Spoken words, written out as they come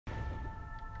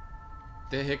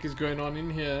the heck is going on in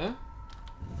here?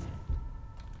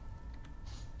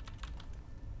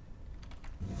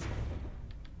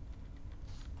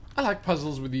 I like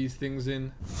puzzles with these things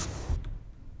in.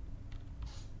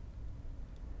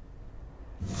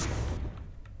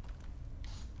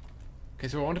 Okay,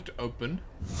 so I want it to open.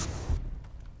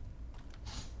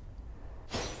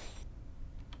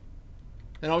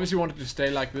 Then obviously want it to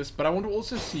stay like this, but I want to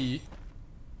also see...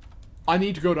 I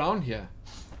need to go down here.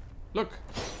 Look.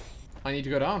 I need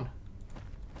to go down.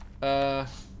 But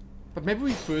maybe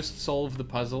we first solve the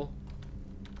puzzle.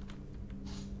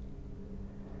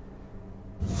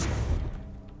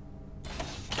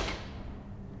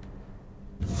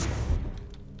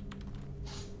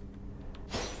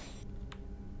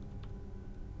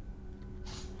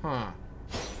 Huh.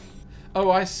 Oh,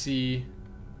 I see.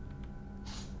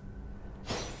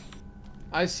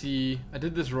 I see. I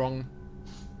did this wrong.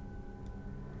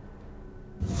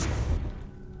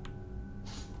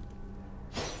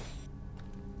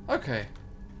 Okay.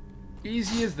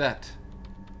 Easy as that.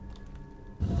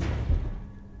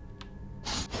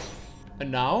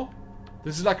 And now?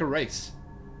 This is like a race.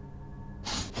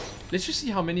 Let's just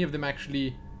see how many of them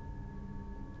actually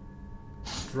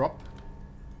drop.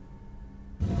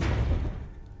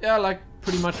 Yeah, like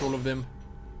pretty much all of them.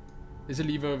 There's a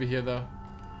lever over here though.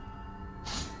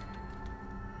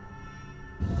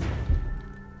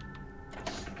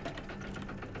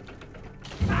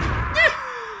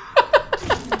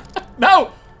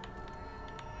 No!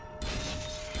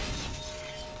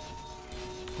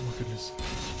 Oh my goodness.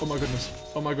 Oh my goodness.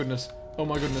 Oh my goodness. Oh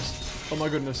my goodness. Oh my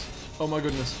goodness. Oh my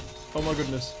goodness. Oh my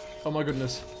goodness. Oh my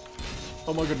goodness.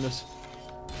 Oh my goodness.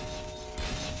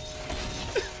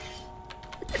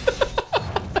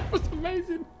 That was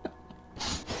amazing.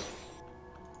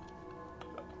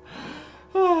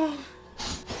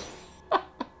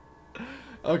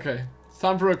 Okay. It's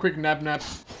time for a quick nap.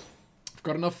 I've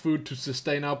got enough food to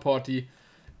sustain our party.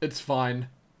 It's fine.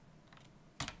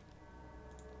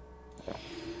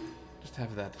 Just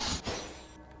have that.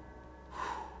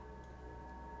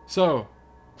 So.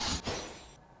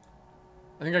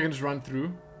 I think I can just run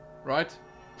through, right?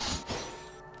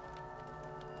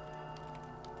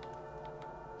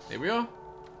 There we are.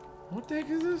 What the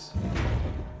heck is this?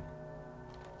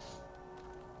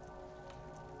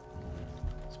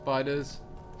 Spiders,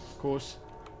 of course.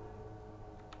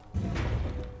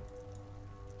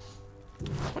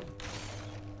 What?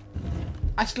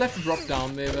 I still have to drop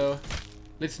down there though.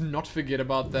 Let's not forget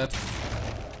about that.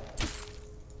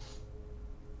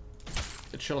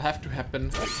 It shall have to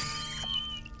happen.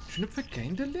 Juniper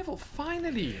gained a level,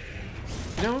 finally!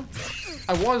 You know,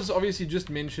 I was obviously just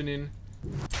mentioning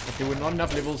that there were not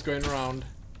enough levels going around.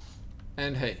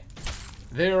 And hey,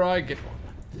 there I get one.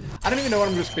 I don't even know what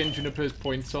I'm going to spend Juniper's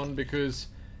points on because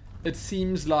it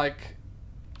seems like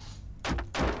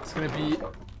it's going to be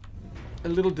a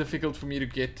little difficult for me to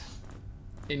get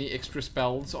any extra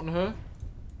spells on her.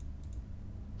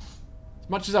 As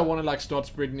much as I want to like start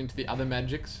spreading into the other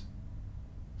magics.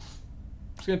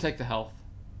 I'm just going to take the health.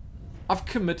 I've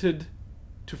committed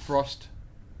to Frost.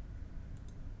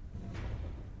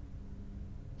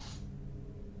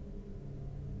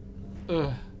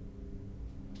 Ugh.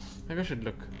 Maybe I should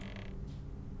look.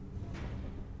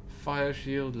 Fire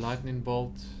shield, lightning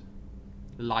bolt,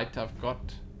 light I've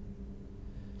got.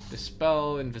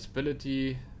 Dispel,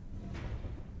 invisibility.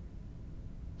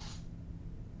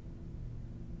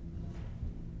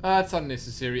 It's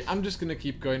unnecessary. I'm just gonna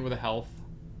keep going with the health.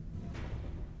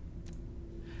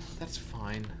 That's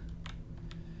fine.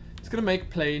 It's gonna make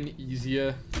playing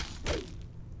easier.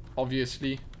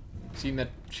 Obviously. Seeing that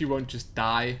she won't just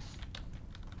die.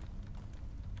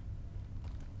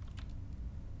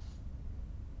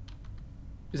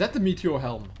 Is that the meteor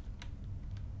helm?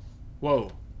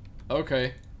 Whoa.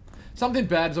 Okay. Something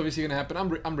bad is obviously gonna happen.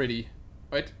 I'm ready.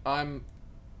 Wait, I'm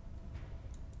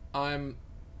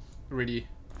ready.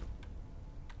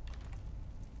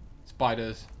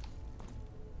 Spiders.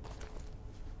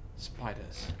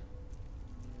 Spiders.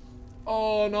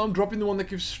 Oh, no, I'm dropping the one that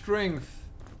gives strength.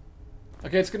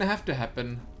 Okay, it's gonna have to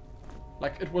happen.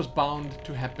 Like, it was bound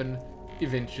to happen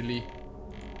eventually.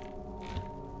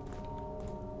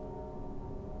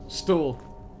 Still.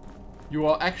 You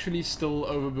are actually still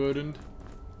overburdened.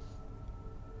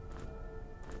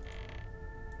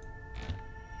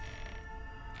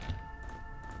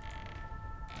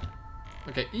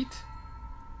 Okay, eat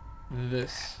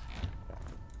this.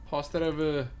 Pass that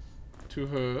over to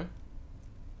her.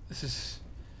 This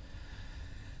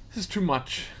is too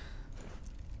much.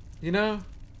 You know,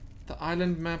 the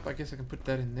island map, I guess I can put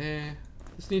that in there.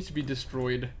 This needs to be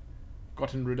destroyed.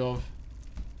 Gotten rid of.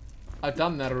 I've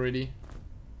done that already.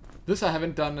 This I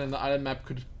haven't done, and the island map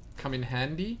could come in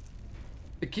handy.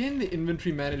 Again, the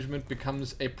inventory management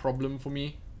becomes a problem for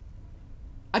me.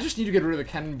 I just need to get rid of the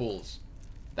cannonballs.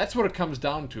 That's what it comes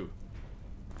down to.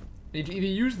 I need to either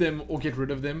use them or get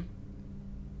rid of them.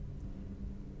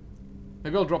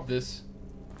 Maybe I'll drop this.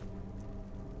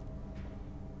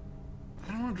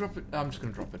 I don't want to drop it. I'm just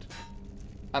going to drop it.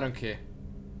 I don't care.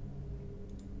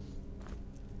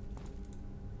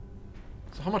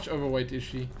 So how much overweight is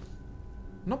she?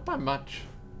 Not by much.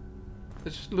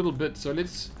 It's just a little bit. So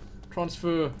let's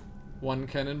transfer 1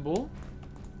 cannonball.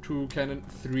 3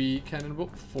 cannonball.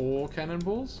 4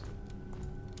 cannonballs.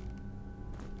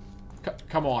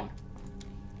 Come on.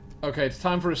 Okay, it's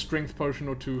time for a strength potion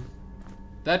or 2.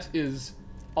 That is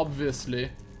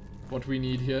obviously what we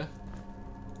need here.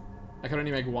 I can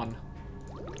only make 1.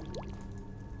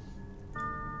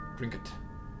 Drink it.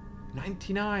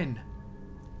 99.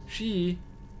 She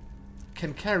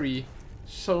can carry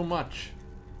so much.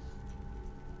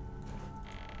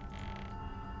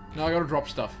 Now I gotta drop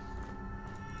stuff.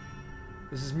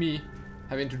 This is me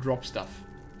having to drop stuff.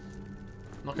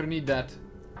 Not gonna need that.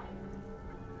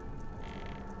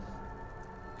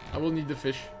 I will need the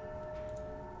fish.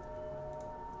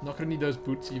 Not gonna need those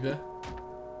boots either.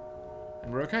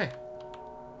 And we're okay.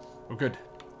 We're good.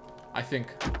 I think.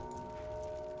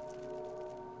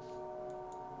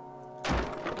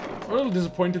 I'm a little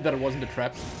disappointed that it wasn't a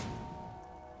trap.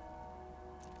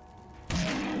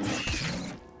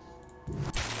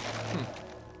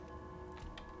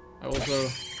 I also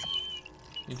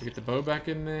need to get the bow back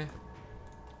in there.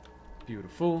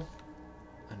 Beautiful.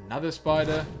 Another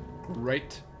spider.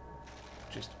 Great.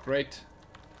 Just great.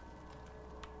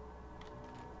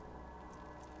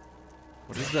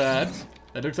 What is that?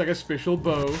 That looks like a special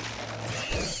bow.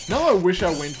 Now I wish I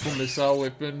went for missile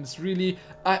weapons. Really,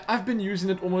 I've been using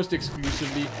it almost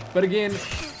exclusively. But again,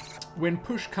 when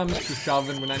push comes to shove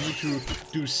and when I need to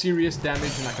do serious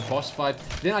damage in like a boss fight,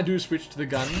 then I do switch to the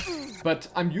gun. But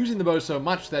I'm using the bow so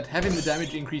much that having the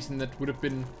damage increase in that would have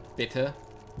been better.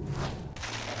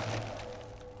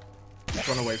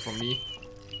 Run away from me.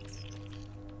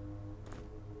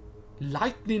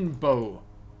 Lightning bow.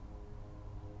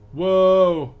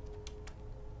 Whoa.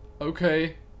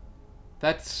 Okay.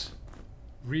 That's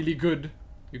really good.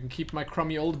 You can keep my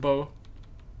crummy old bow.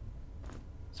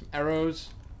 Some arrows.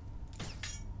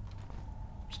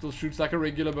 Still shoots like a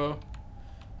regular bow.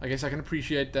 I guess I can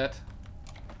appreciate that.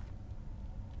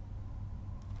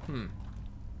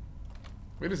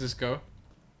 Where does this go?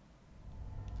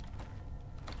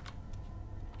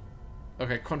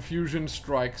 Okay, confusion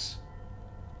strikes.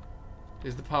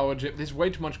 There's the power gem. There's way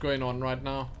too much going on right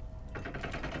now.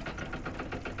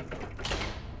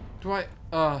 Do I...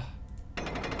 No,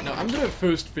 I'm gonna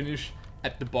first finish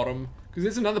at the bottom. Because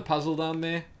there's another puzzle down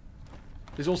there.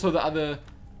 There's also the other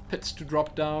pits to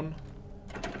drop down.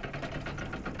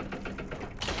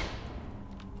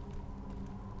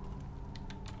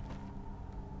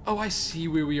 Oh, I see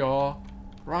where we are.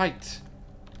 Right.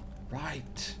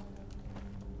 Right.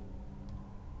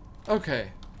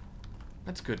 Okay.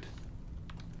 That's good.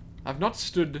 I've not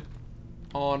stood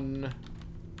on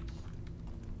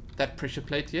that pressure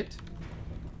plate yet.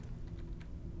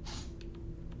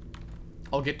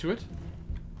 I'll get to it.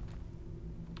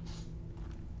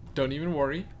 Don't even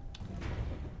worry.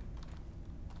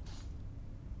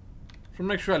 Just want to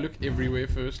make sure I look everywhere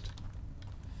first.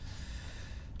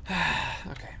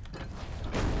 Okay.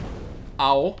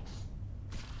 Ow.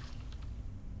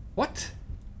 What?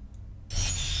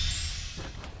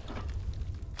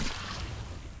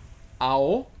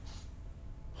 Ow.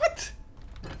 What?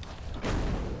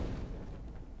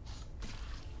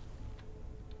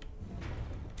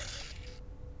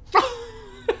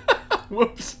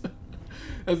 Whoops.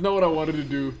 That's not what I wanted to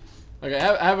do. Okay,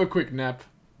 I have a quick nap.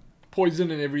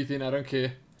 Poison and everything, I don't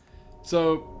care.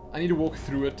 So, I need to walk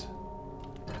through it.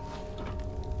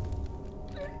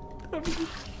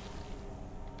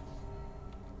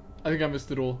 I think I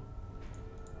missed it all.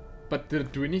 But did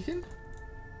it do anything?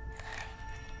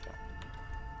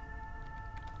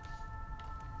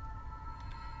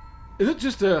 Is it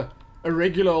just a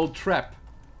regular old trap?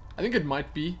 I think it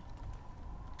might be.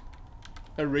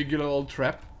 A regular old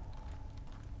trap.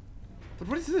 But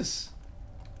what is this?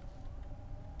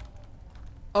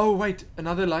 Oh wait,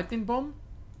 another lightning bomb?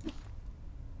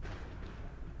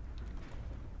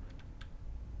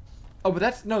 Oh, but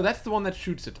that's... No, that's the one that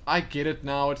shoots it. I get it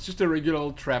now. It's just a regular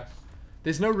old trap.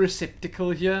 There's no receptacle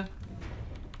here.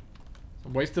 I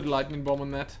wasted a lightning bomb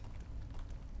on that.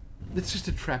 It's just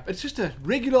a trap. It's just a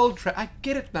regular old trap. I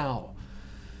get it now.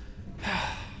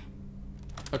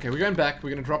 Okay, we're going back.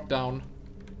 We're going to drop down.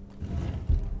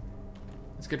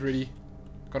 Let's get ready.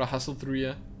 Gotta hustle through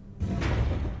here.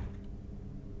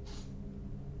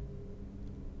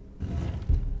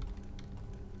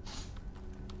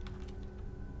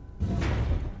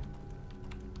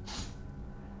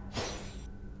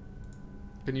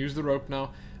 Can use the rope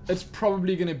now. It's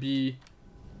probably gonna be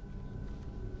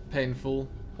painful.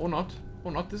 Or not.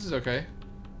 Or not. This is okay.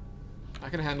 I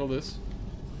can handle this.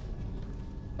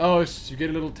 Oh, so you get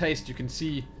a little taste. You can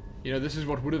see, you know, this is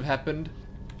what would have happened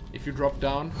if you drop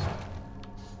down.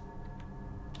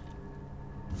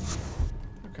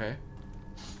 Okay.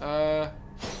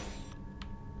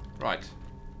 Right.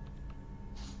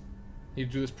 Need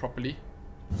to do this properly.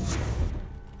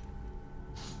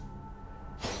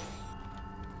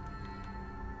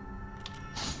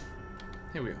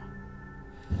 Here we are.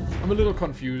 I'm a little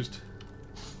confused,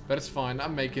 but it's fine.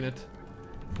 I'm making it.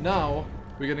 Now,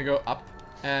 we're gonna go up,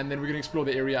 and then we're gonna explore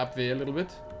the area up there a little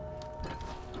bit.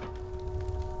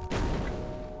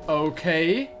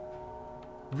 Okay.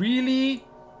 Really?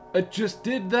 It just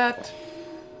did that?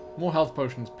 More health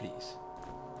potions, please.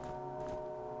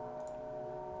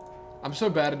 I'm so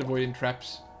bad at avoiding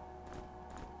traps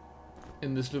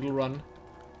in this little run.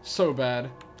 So bad.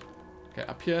 Okay,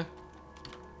 up here.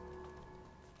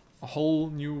 A whole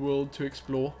new world to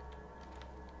explore.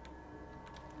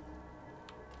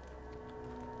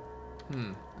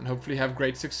 And hopefully have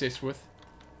great success with.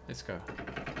 Let's go.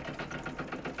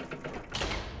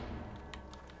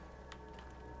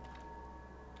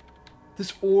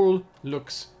 This all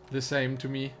looks the same to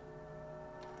me.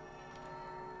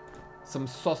 Some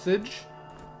sausage.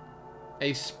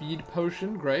 A speed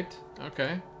potion, great.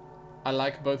 Okay. I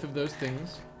like both of those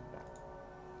things.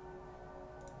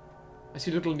 I see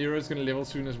little Nero's gonna level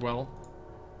soon as well.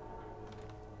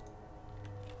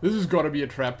 This has gotta be a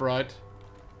trap, right?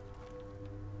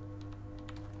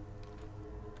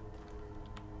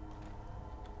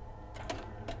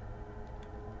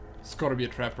 It's gotta be a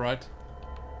trap, right?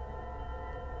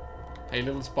 Hey,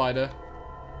 little spider.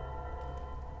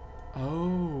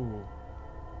 Oh.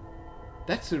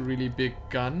 That's a really big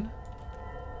gun.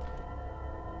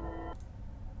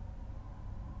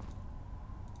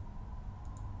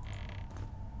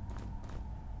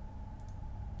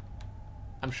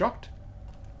 I'm shocked.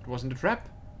 It wasn't a trap.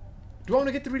 Do I want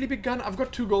to get the really big gun? I've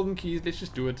got 2 golden keys. Let's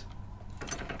just do it.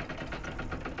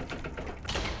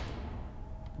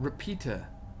 Repeater.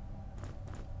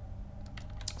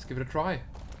 Let's give it a try.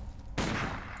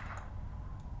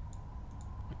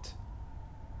 What?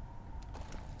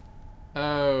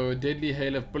 Oh, deadly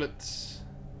hail of bullets.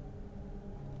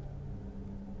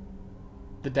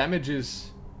 The damage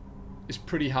is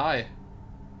pretty high.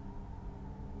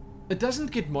 It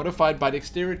doesn't get modified by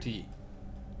dexterity.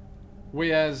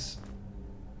 Whereas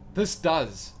this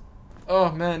does.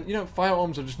 Oh man, you know,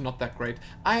 firearms are just not that great.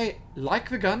 I like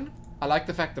the gun. I like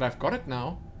the fact that I've got it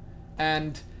now.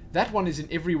 And that one is in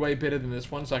every way better than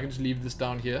this one, so I can just leave this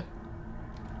down here.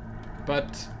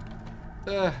 But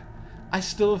I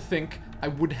still think I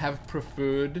would have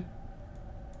preferred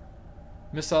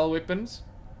missile weapons.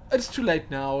 It's too late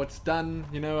now. It's done.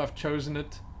 You know, I've chosen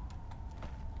it.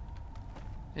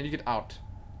 And you get out.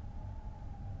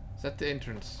 Is that the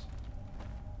entrance?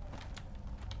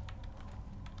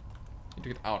 Need to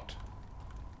get out.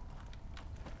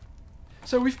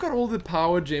 So we've got all the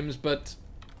power gems, but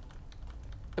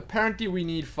apparently we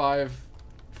need 4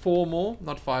 more,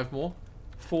 not 5 more,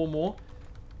 4 more.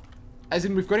 As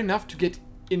in, we've got enough to get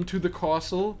into the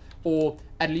castle, or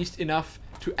at least enough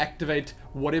to activate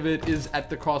whatever it is at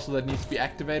the castle that needs to be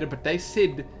activated. But they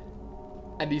said,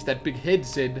 at least that big head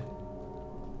said,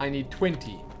 I need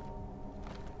 20.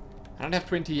 I don't have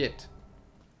 20 yet.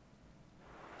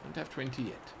 I don't have 20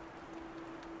 yet.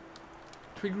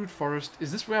 Twigroot Forest.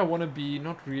 Is this where I want to be?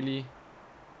 Not really.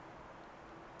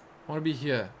 I want to be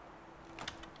here.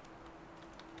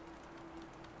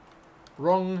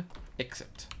 Wrong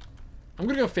exit. I'm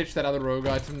going to go fetch that other rogue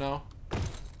item now.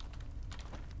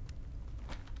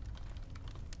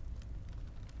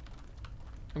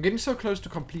 I'm getting so close to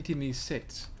completing these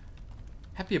sets.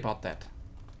 Happy about that.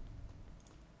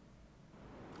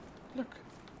 Look.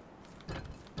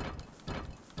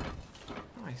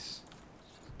 Nice.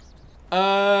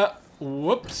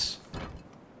 Whoops.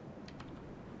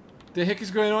 The heck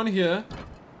is going on here?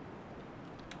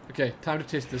 Okay, time to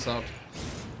test this out.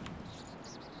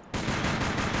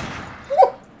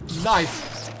 Woo!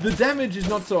 Nice. The damage is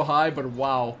not so high, but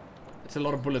wow. It's a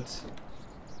lot of bullets.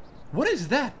 What is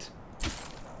that?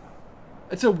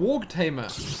 It's a warg tamer.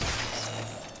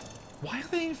 Why are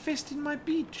they infesting my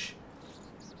beach?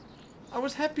 I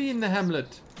was happy in the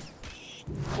hamlet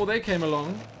before they came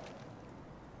along.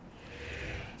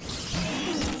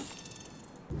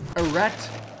 A rat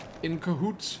in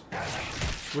cahoots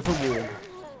with a warg.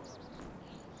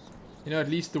 You know, at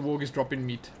least the warg is dropping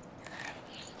meat.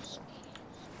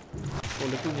 For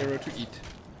little Nero to eat.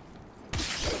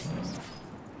 Just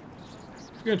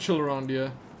gonna chill around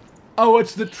here. Oh,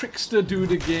 it's the trickster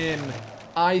dude again.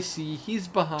 I see. He's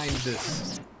behind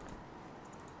this.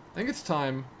 I think it's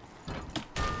time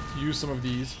to use some of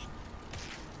these.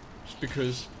 Just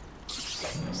because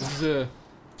this is a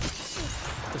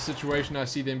situation I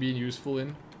see them being useful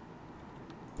in.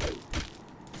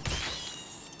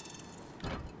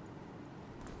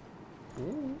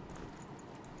 Ooh.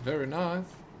 Very nice.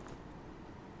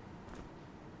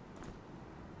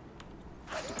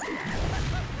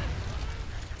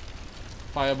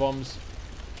 Fire bombs,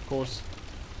 of course.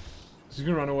 He's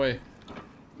gonna run away.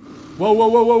 Whoa, whoa,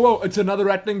 whoa, whoa, whoa! It's another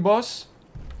Ratling boss.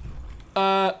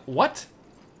 What?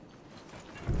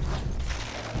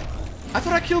 I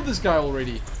thought I killed this guy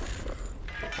already.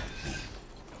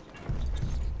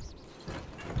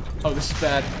 Oh, this is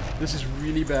bad. This is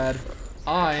really bad.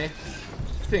 I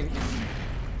think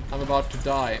I'm about to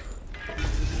die.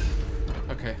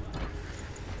 Okay.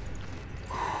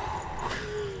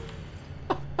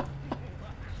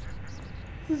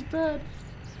 This is bad.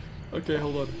 Okay,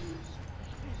 hold on.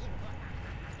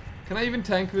 Can I even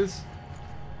tank this?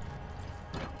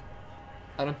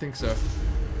 I don't think so.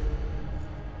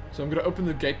 So I'm gonna open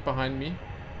the gate behind me.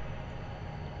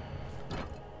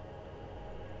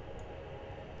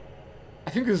 I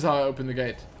think this is how I open the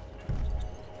gate.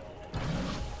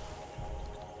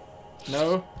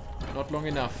 No, not long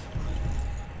enough.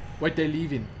 Wait, they're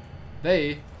leaving.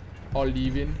 They are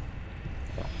leaving.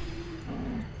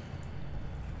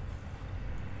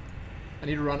 I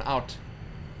need to run out.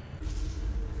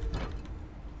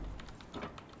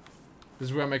 This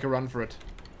is where I make a run for it.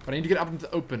 But I need to get up into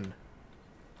the open.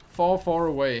 Far, far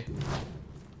away.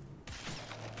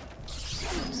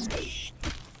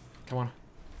 Come on.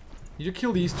 Need to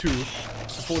kill these two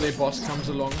before their boss comes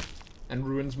along and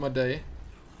ruins my day.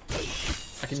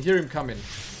 I can hear him coming.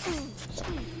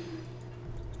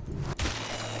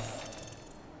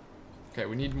 Okay,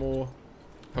 we need more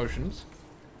potions.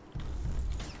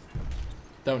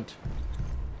 Don't.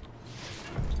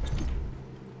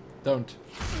 Don't.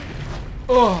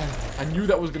 Oh, I knew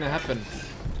that was gonna happen.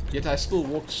 Yet I still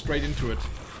walked straight into it.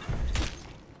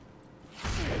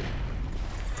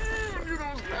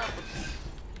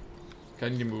 Okay, I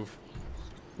need to move.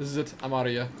 This is it. I'm out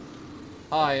of here.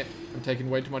 I am taking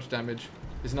way too much damage.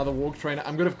 There's another warg trainer.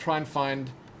 I'm gonna try and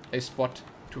find a spot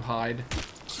to hide.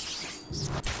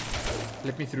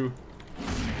 Let me through.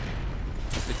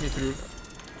 Let me through.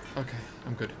 Okay,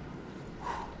 I'm good.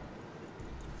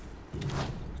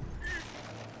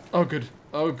 Oh, good.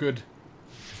 Oh, good.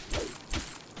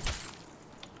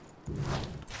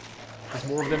 There's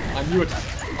more of them. I knew it.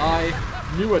 I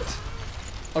knew it.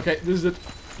 Okay, this is it.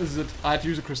 This is it. I had to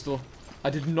use a crystal. I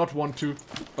did not want to,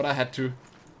 but I had to.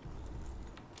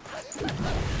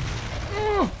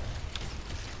 Oh!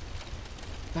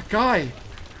 That guy!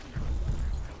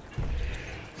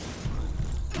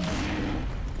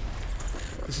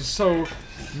 This is so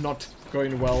not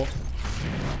going well.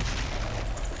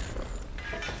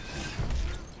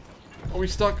 Are we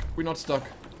stuck? We're not stuck.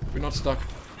 We're not stuck.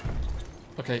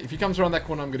 Okay, if he comes around that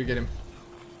corner, I'm gonna get him.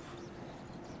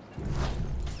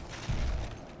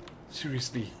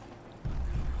 Seriously.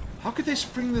 How could they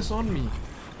spring this on me?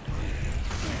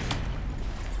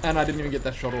 And I didn't even get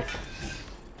that shot off.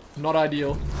 Not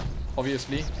ideal,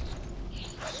 obviously.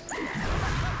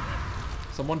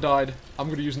 Someone died. I'm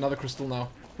gonna use another crystal now.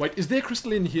 Wait, is there a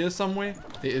crystal in here somewhere?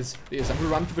 There is. There is. I'm gonna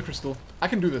run for the crystal. I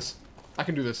can do this. I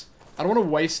can do this. I don't want to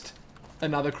waste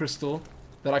another crystal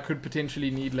that I could potentially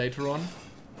need later on.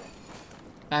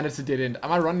 And it's a dead end.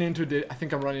 Am I running into a dead... I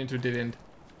think I'm running into a dead end.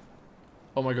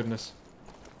 Oh my goodness.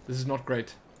 This is not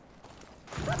great.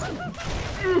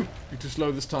 You're too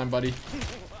slow this time, buddy.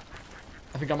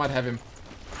 I think I might have him.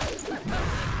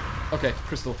 Okay,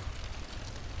 crystal.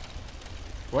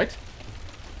 Wait.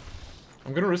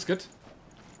 I'm gonna risk it.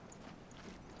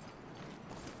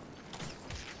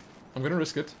 I'm gonna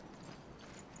risk it.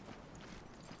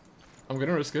 I'm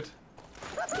gonna risk it.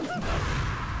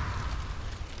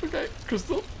 Okay,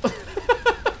 crystal.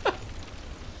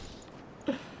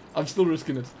 I'm still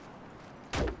risking it.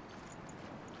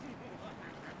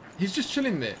 He's just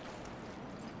chilling there.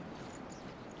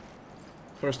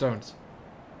 Throw stones.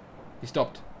 He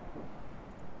stopped.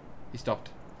 He stopped.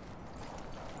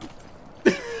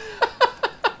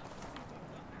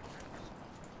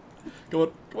 Come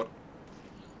on, come on.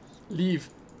 Leave.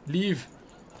 Leave.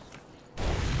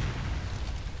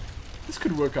 This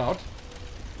could work out.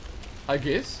 I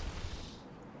guess.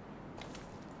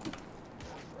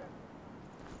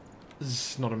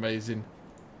 This is not amazing.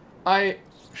 I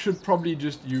should probably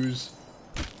just use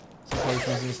some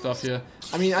potions and stuff here.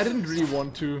 I mean, I didn't really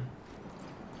want to.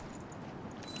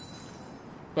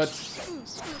 But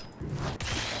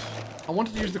I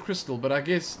wanted to use the crystal, but I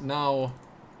guess now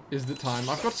is the time.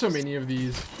 I've got so many of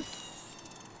these.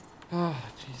 Ah,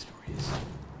 jeez Louise.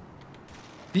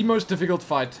 The most difficult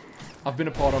fight I've been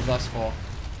a part of thus far.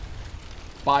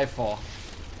 By far.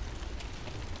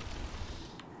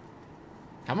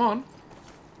 Come on.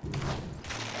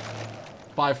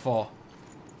 By far.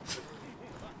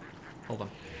 Hold on.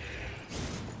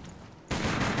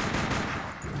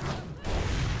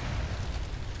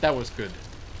 That was good.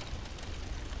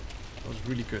 That was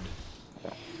really good.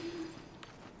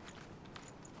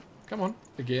 Come on,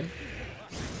 again.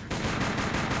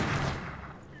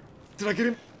 Did I get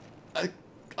him?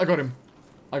 I got him.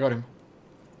 I got him.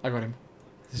 I got him.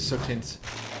 This is so tense.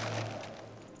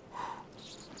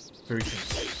 Very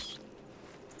tense.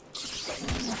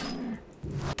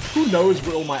 Who knows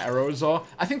where all my arrows are?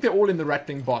 I think they're all in the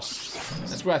Ratling boss.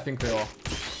 That's where I think they are.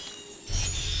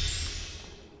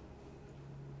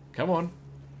 Come on.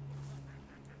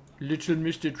 Little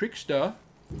Mr. Trickster.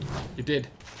 You did.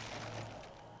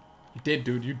 You did,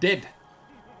 dude. You did.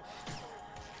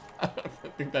 I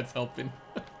think that's helping.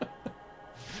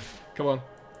 Come on.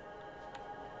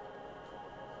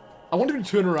 I want him to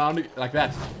turn around like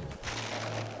that.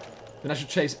 Then I should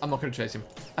chase. I'm not going to chase him.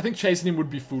 I think chasing him would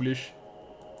be foolish.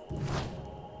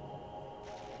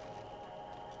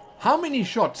 How many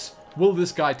shots will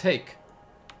this guy take?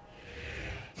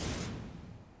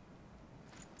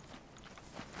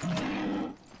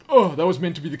 Oh, that was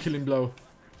meant to be the killing blow.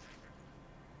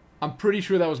 I'm pretty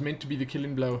sure that was meant to be the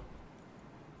killing blow.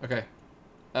 Okay.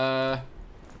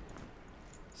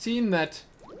 Seeing that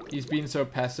he's been so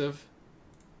passive,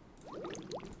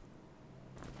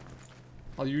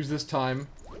 I'll use this time.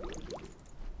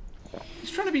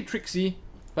 He's trying to be tricksy,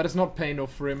 but it's not paying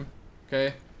off for him.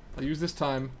 Okay. I'll use this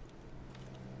time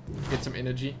to get some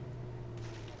energy.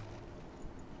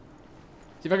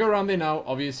 See, if I go around there now,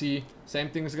 obviously, same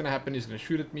thing is going to happen. He's going to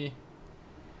shoot at me.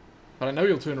 But I know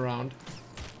he'll turn around.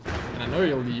 And I know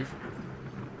he'll leave.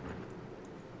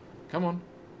 Come on.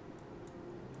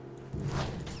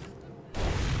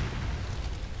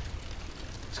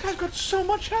 This guy's got so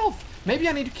much health. Maybe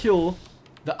I need to kill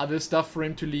the other stuff for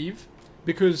him to leave.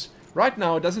 Because right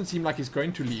now, it doesn't seem like he's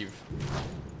going to leave.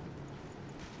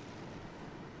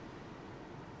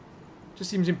 Just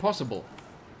seems impossible.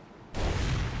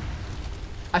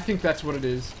 I think that's what it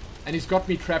is. And he's got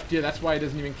me trapped here. That's why he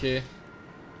doesn't even care.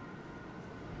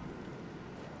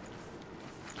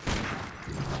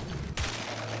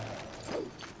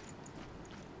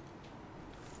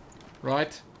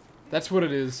 Right? That's what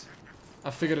it is.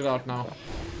 I figured it out now.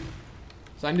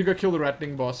 So I need to go kill the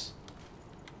Ratling boss.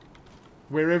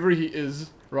 Wherever he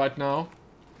is right now.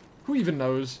 Who even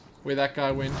knows where that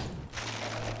guy went?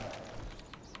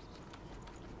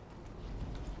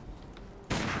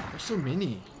 There's so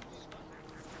many.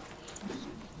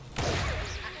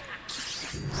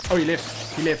 Oh, he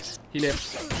left. He left. He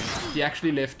left. He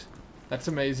actually left. That's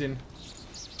amazing.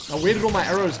 Now, where did all my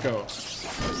arrows go?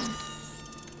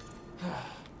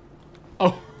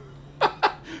 Oh.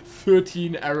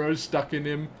 13 arrows stuck in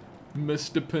him.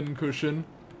 Mr. Pincushion.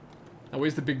 Now,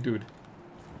 where's the big dude?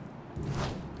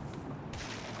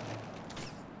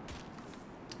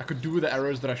 I could do with the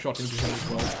arrows that I shot into him as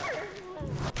well.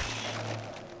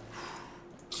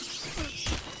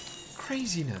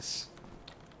 Craziness.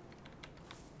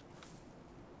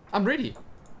 I'm ready.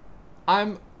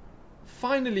 I'm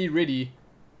finally ready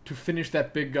to finish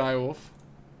that big guy off.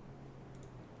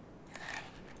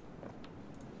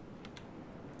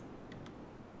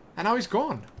 And now he's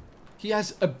gone. He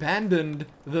has abandoned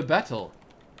the battle.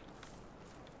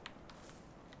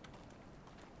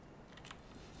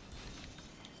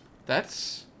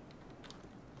 That's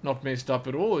not messed up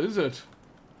at all, is it?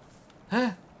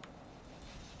 Huh?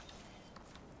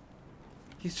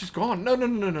 He's just gone. No, no,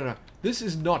 no, no, no, no. This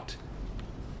is not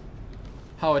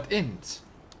how it ends.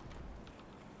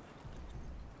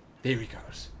 There he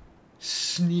goes.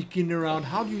 Sneaking around.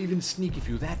 How do you even sneak if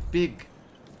you're that big?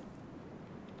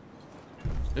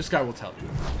 This guy will tell you.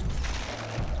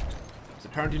 It's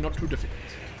apparently not too difficult.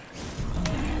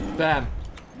 Bam.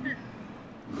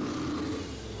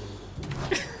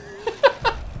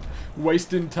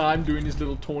 Wasting time doing his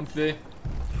little taunt there.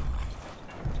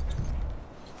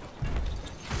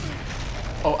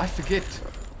 Oh, I forget.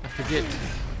 I forget.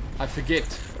 I forget.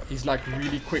 He's like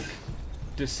really quick.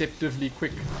 Deceptively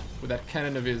quick with that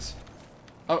cannon of his.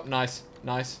 Oh, nice.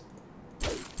 Nice.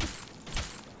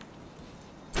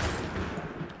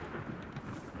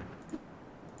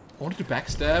 I wanted to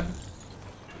backstab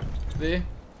there.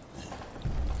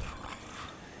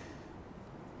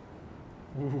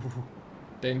 Ooh,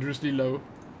 dangerously low.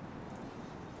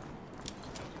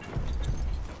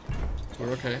 We're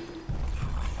okay.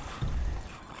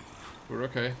 We're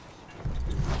okay.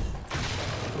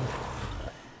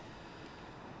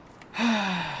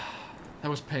 That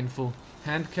was painful.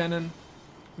 Hand cannon.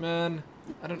 Man,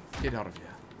 I don't... Get out of here.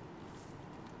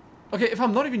 Okay, if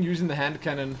I'm not even using the hand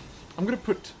cannon, I'm gonna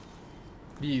put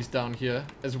these down here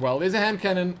as well. There's a hand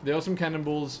cannon. There are some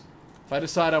cannonballs. If I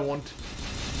decide I want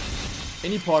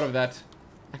any part of that,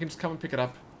 I can just come and pick it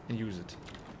up and use it.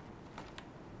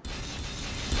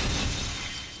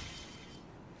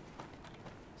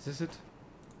 Is this it?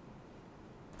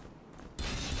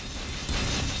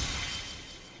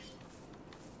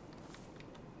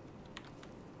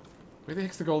 Where the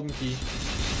heck's the golden key?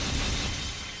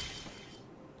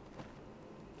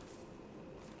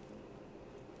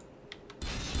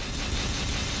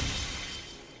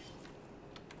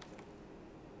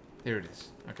 Here it is.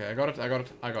 Okay, I got it, I got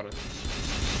it, I got it.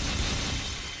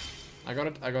 I got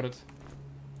it, I got it.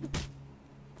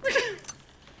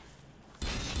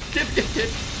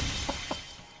 Get.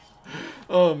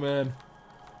 Oh man.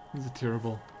 These are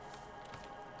terrible.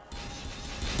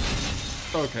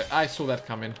 Okay, I saw that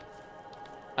coming.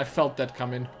 I felt that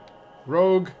coming.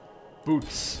 Rogue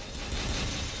boots.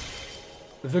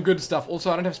 The good stuff. Also,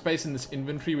 I don't have space in this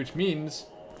inventory, which means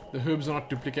the herbs are not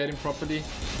duplicating properly.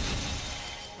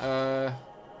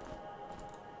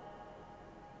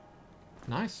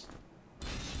 Nice.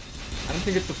 I don't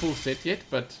think it's the full set yet,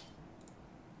 but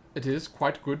it is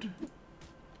quite good.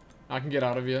 I can get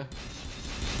out of here.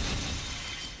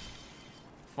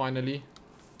 Finally.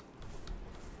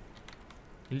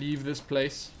 Leave this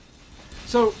place.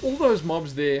 So, all those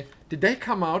mobs there, did they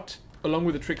come out, along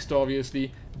with the Trickster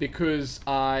obviously, because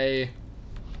I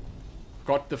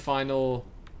got the final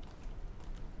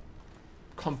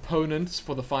components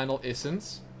for the final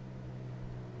essence?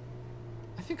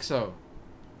 I think so.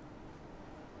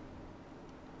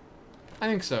 I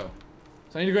think so.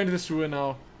 So I need to go into the sewer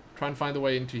now, try and find the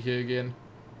way into here again.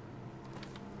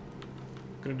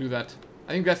 Gonna do that.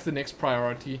 I think that's the next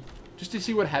priority. Just to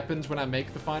see what happens when I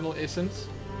make the final essence.